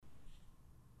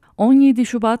17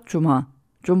 Şubat Cuma,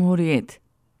 Cumhuriyet,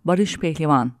 Barış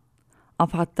Pehlivan,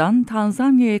 AFAD'dan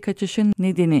Tanzanya'ya kaçışın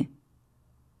nedeni.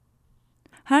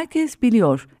 Herkes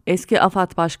biliyor, eski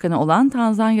AFAD Başkanı olan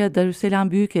Tanzanya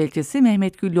Darüsselam Büyükelçisi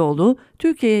Mehmet Güllüoğlu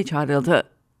Türkiye'ye çağrıldı.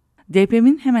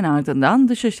 Depremin hemen ardından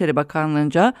Dışişleri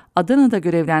Bakanlığı'nca Adana'da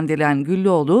görevlendirilen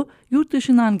Güllüoğlu, yurt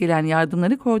dışından gelen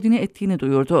yardımları koordine ettiğini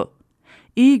duyurdu.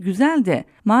 İyi güzel de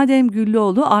madem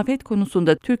Güllüoğlu afet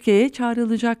konusunda Türkiye'ye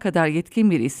çağrılacak kadar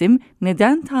yetkin bir isim,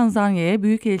 neden Tanzanya'ya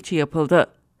büyükelçi yapıldı?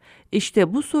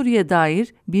 İşte bu soruya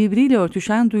dair birbiriyle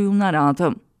örtüşen duyumlar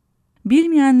aldım.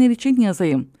 Bilmeyenler için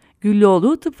yazayım.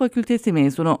 Güllüoğlu Tıp Fakültesi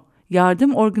mezunu.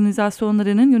 Yardım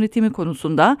organizasyonlarının yönetimi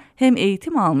konusunda hem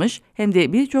eğitim almış hem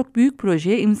de birçok büyük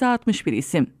projeye imza atmış bir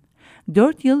isim.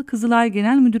 4 yıl Kızılay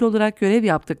Genel Müdürü olarak görev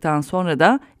yaptıktan sonra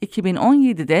da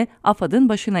 2017'de AFAD'ın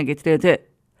başına getirildi.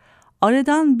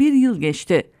 Aradan bir yıl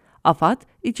geçti. AFAD,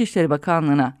 İçişleri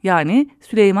Bakanlığı'na yani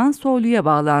Süleyman Soylu'ya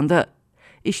bağlandı.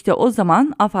 İşte o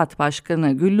zaman AFAD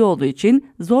Başkanı Güllüoğlu için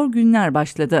zor günler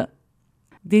başladı.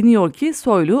 Deniyor ki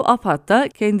Soylu, AFAD'da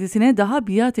kendisine daha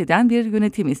biat eden bir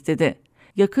yönetim istedi.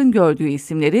 Yakın gördüğü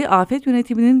isimleri afet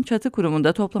yönetiminin çatı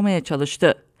kurumunda toplamaya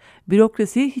çalıştı.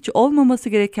 Bürokrasi hiç olmaması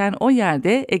gereken o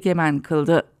yerde egemen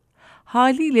kıldı.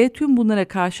 Haliyle tüm bunlara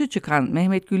karşı çıkan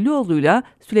Mehmet Güllüoğlu'yla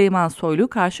Süleyman Soylu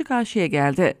karşı karşıya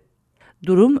geldi.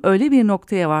 Durum öyle bir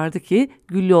noktaya vardı ki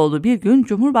Güllüoğlu bir gün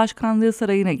Cumhurbaşkanlığı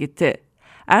sarayına gitti.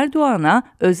 Erdoğan'a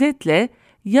özetle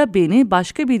 "Ya beni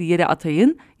başka bir yere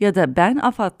atayın ya da ben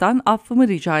AFAD'dan affımı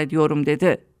rica ediyorum"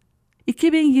 dedi.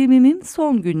 2020'nin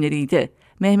son günleriydi.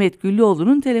 Mehmet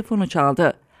Güllüoğlu'nun telefonu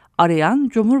çaldı. Arayan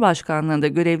Cumhurbaşkanlığında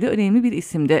görevli önemli bir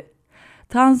isimdi.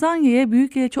 "Tanzanya'ya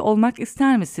büyükelçi olmak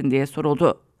ister misin?" diye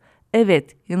soruldu.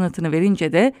 "Evet" yanıtını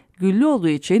verince de Güllüoğlu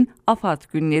için AFAD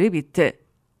günleri bitti.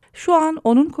 Şu an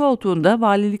onun koltuğunda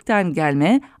valilikten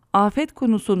gelme, afet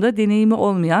konusunda deneyimi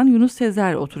olmayan Yunus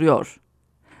Sezer oturuyor.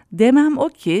 Demem o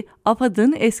ki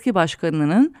AFAD'ın eski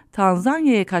başkanının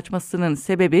Tanzanya'ya kaçmasının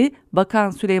sebebi Bakan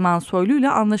Süleyman Soylu ile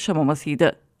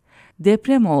anlaşamamasıydı.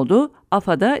 Deprem oldu,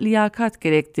 AFAD'a liyakat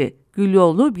gerekti.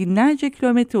 Güllüoğlu binlerce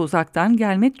kilometre uzaktan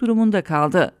gelmek durumunda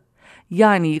kaldı.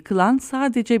 Yani yıkılan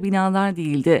sadece binalar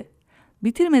değildi.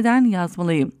 Bitirmeden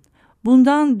yazmalıyım.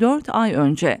 Bundan 4 ay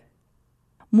önce.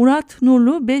 Murat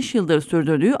Nurlu 5 yıldır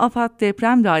sürdürdüğü AFAD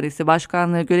Deprem Dairesi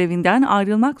Başkanlığı görevinden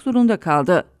ayrılmak zorunda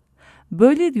kaldı.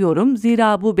 Böyle diyorum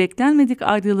zira bu beklenmedik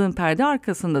ayrılığın perde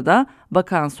arkasında da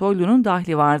Bakan Soylu'nun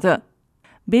dahli vardı.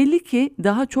 Belli ki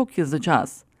daha çok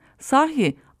yazacağız.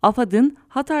 Sahi AFAD'ın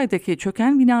Hatay'daki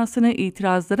çöken binasını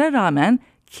itirazlara rağmen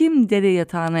kim dere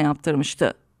yatağına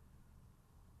yaptırmıştı?